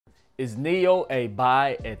Is NIO a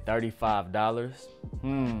buy at $35?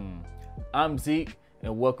 I'm Zeke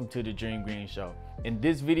and welcome to the Dream Green Show. In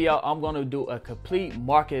this video, I'm going to do a complete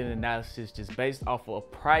market analysis just based off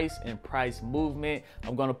of price and price movement.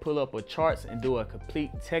 I'm going to pull up a charts and do a complete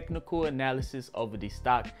technical analysis over the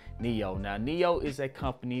stock NIO. Now, NIO is a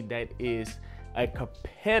company that is a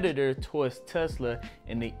competitor towards Tesla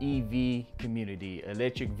in the EV community,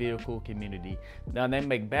 electric vehicle community. Now they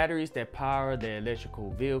make batteries that power the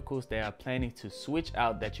electrical vehicles. They are planning to switch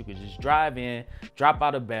out that you could just drive in, drop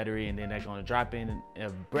out a battery, and then they're going to drop in a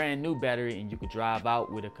brand new battery and you could drive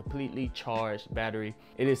out with a completely charged battery.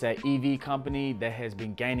 It is an EV company that has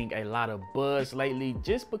been gaining a lot of buzz lately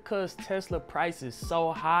just because Tesla price is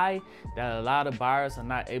so high that a lot of buyers are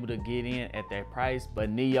not able to get in at that price.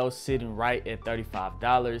 But NIO sitting right at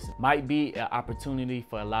 $35 might be an opportunity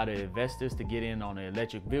for a lot of investors to get in on an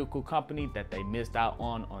electric vehicle company that they missed out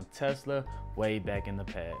on Tesla way back in the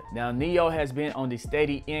past. Now NIO has been on the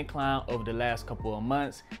steady incline over the last couple of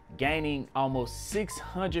months, gaining almost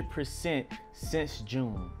 600% since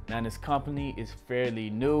June. Now this company is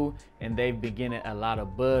fairly new and they've been getting a lot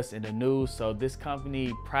of buzz in the news, so this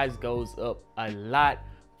company price goes up a lot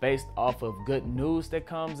based off of good news that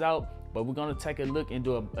comes out. But we're going to take a look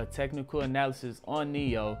into a technical analysis on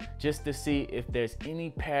NIO just to see if there's any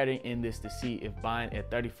pattern in this, to see if buying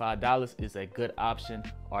at $35 is a good option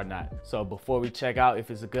or not. So before we check out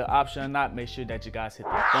if it's a good option or not, make sure that you guys hit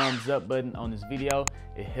the thumbs up button on this video.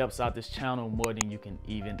 It helps out this channel more than you can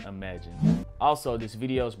even imagine. Also, this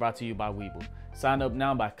video is brought to you by Webull. Sign up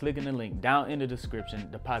now by clicking the link down in the description,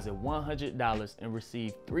 deposit $100 and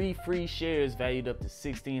receive 3 free shares valued up to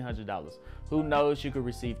 $1,600. Who knows, you could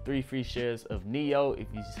receive 3 free shares of NIO if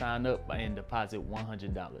you sign up and deposit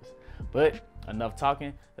 $100. But enough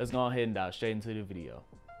talking, let's go ahead and dive straight into the video.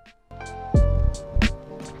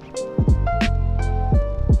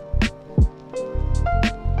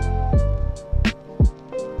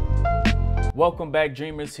 Welcome back,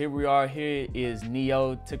 dreamers. Here we are. Here is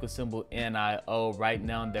NIO, ticker symbol NIO. Right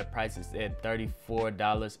now their price is at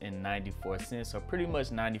 $34.94, so pretty much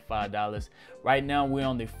 $95. Right now we're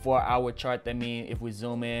on the 4-hour chart. That means if we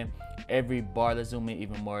zoom in, every bar, let's zoom in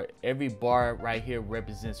even more, every bar right here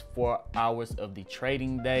represents 4 hours of the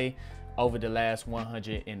trading day over the last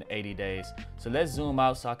 180 days. So let's zoom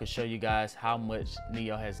out so I can show you guys how much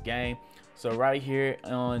NIO has gained. So right here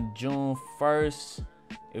on June 1st,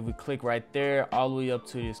 if we click right there, all the way up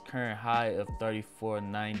to this current high of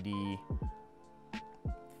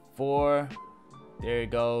 $34.94, there you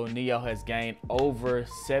go. NIO has gained over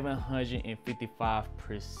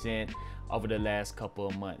 755% over the last couple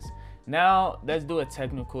of months. Now let's do a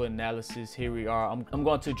technical analysis. Here we are. I'm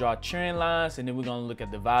going to draw trend lines, and then we're going to look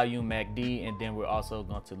at the volume MACD, and then we're also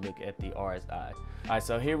going to look at the RSI. All right,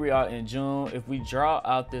 so here we are in June. If we draw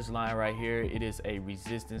out this line right here, it is a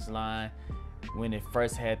resistance line. When it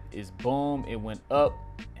first had its boom, it went up,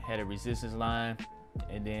 had a resistance line,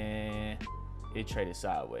 and then it traded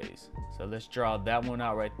sideways. So let's draw that one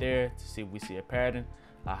out right there to see if we see a pattern,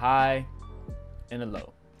 a high and a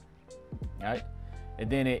low. All right,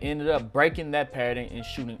 and then it ended up breaking that pattern and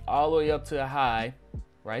shooting all the way up to a high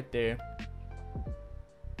right there.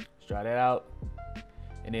 Let's draw that out,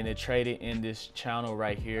 and then it traded in this channel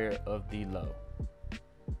right here of the low.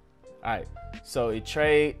 All right, so it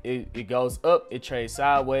goes up, it trades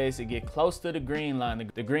sideways, it get close to the green line.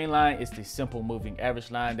 The green line is the simple moving average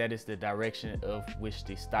line. That is the direction of which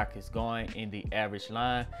the stock is going in the average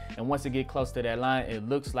line. And once it get close to that line, it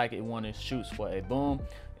looks like it wants to shoot for a boom,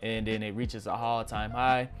 and then it reaches a all-time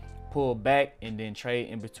high, pull back, and then trade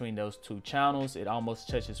in between those two channels. It almost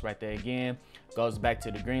touches right there again, goes back to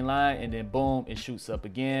the green line, and then boom, it shoots up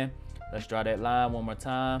again. Let's draw that line one more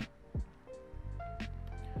time.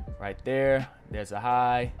 Right there, there's a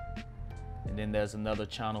high, and then there's another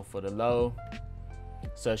channel for the low.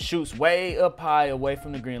 So it shoots way up high away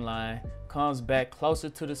from the green line, comes back closer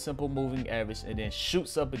to the simple moving average, and then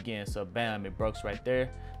shoots up again. So bam, it broke right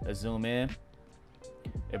there. Let's zoom in.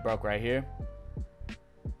 It broke right here.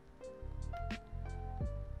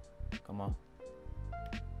 Come on.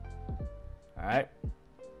 All right,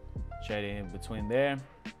 trading in between there.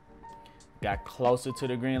 Got closer to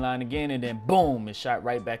the green line again, and then boom, it shot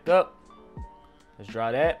right back up. Let's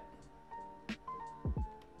draw that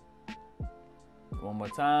one more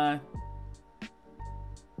time.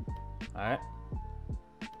 All right,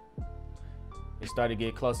 it started to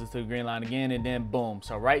get closer to the green line again, and then boom.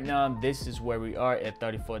 So right now this is where we are at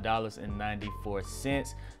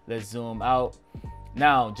 $34.94. Let's zoom out.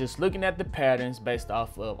 Now, just looking at the patterns based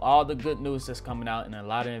off of all the good news that's coming out and a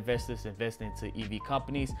lot of investors investing into EV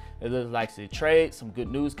companies, it looks like the trade, some good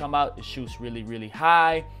news come out, it shoots really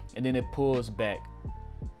high, and then it pulls back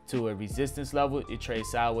to a resistance level. It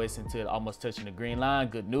trades sideways until almost touching the green line.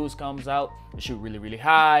 Good news comes out, it shoot really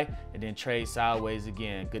high, and then trades sideways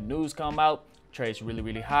again. Good news come out, trades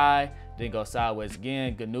really high, then go sideways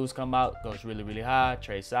again. Good news come out, goes really high,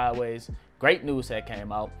 trades sideways. Great news that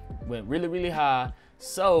came out, went really high.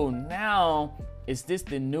 So now, is this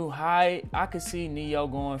the new high? I could see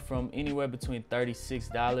NIO going from anywhere between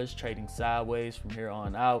 $36, trading sideways from here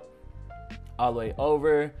on out, all the way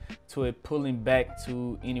over to it pulling back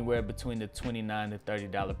to anywhere between the $29 to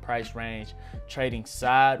 $30 price range, trading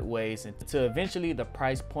sideways until eventually the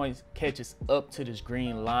price point catches up to this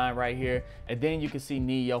green line right here. And then you can see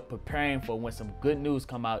NIO preparing for when some good news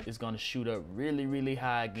come out, it's going to shoot up really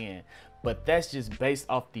high again. But that's just based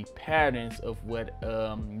off the patterns of what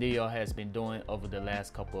NIO has been doing over the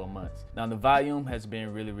last couple of months. Now the volume has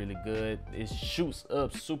been really good. It shoots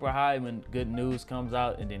up super high when good news comes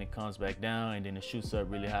out, and then it comes back down, and then it shoots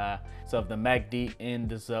up really high. So if the MACD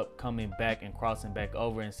ends up coming back and crossing back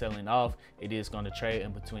over and selling off, it is going to trade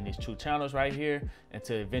in between these two channels right here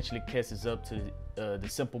until it eventually catches up to the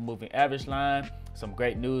simple moving average line. Some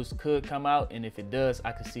great news could come out, and if it does,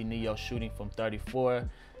 I could see NIO shooting from $34,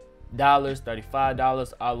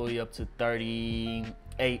 $35 all the way up to $38,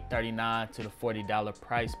 $39 to the $40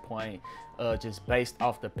 price point, just based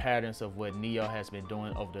off the patterns of what NIO has been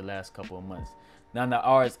doing over the last couple of months. Now the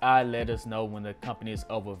RSI let us know when the company is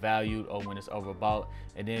overvalued or when it's overbought,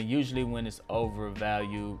 and then usually when it's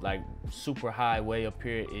overvalued, like super high way up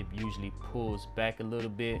here, it usually pulls back a little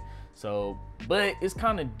bit. So, but it's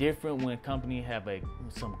kind of different when company have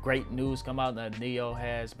some great news come out that NIO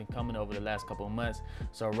has been coming over the last couple of months.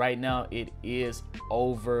 So right now it is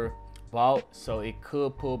overbought, so it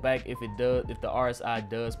could pull back. If it does, if the RSI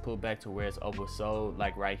does pull back to where it's oversold,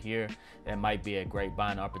 like right here, that might be a great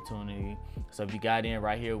buying opportunity. So if you got in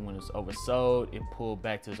right here when it's oversold, it pulled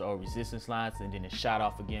back to its old resistance lines, and then it shot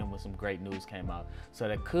off again when some great news came out. So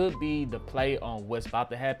that could be the play on what's about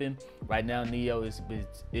to happen. Right now NIO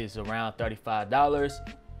is around $35.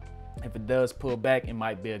 If it does pull back, it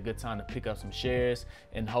might be a good time to pick up some shares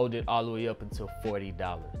and hold it all the way up until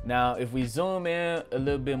 $40. Now, if we zoom in a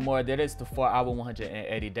little bit more, that is the 4-hour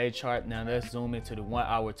 180-day chart. Now let's zoom into the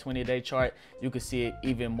 1-hour 20-day chart. You can see it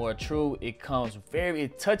even more true. It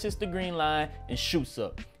touches the green line and shoots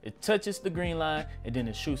up. It touches the green line and then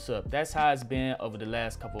it shoots up. That's how it's been over the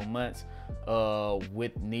last couple of months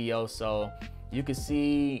with NIO. So you can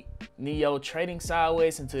see NIO trading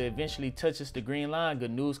sideways until it eventually touches the green line.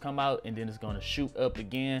 Good news come out, and then it's going to shoot up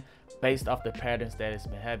again based off the patterns that it's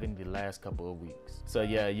been having the last couple of weeks. So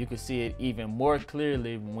yeah, you can see it even more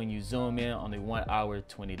clearly when you zoom in on the 1-hour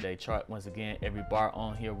 20-day chart. Once again, every bar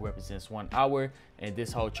on here represents 1 hour, and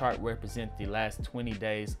this whole chart represents the last 20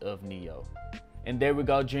 days of NIO. And there we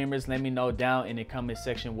go, dreamers. Let me know down in the comment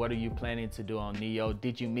section, what are you planning to do on NIO?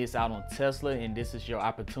 Did you miss out on Tesla, and this is your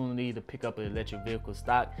opportunity to pick up an electric vehicle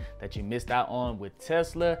stock that you missed out on with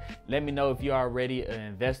Tesla? Let me know if you're already an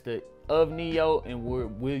investor of NIO, and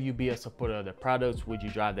will you be a supporter of the products? Would you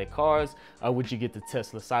drive their cars, or would you get the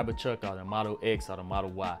Tesla Cybertruck or the Model X or the Model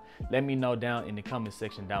Y? Let me know down in the comment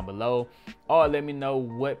section down below, or let me know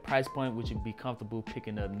what price point would you be comfortable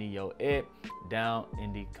picking up NIO at down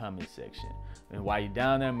in the comment section. And while you're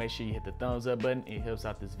down there, make sure you hit the thumbs up button. It helps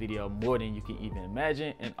out this video more than you can even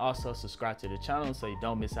imagine. And also subscribe to the channel so you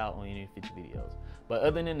don't miss out on any future videos. But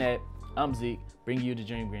other than that, I'm Zeke, bringing you the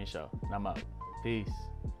Dream Green Show, and I'm out. Peace.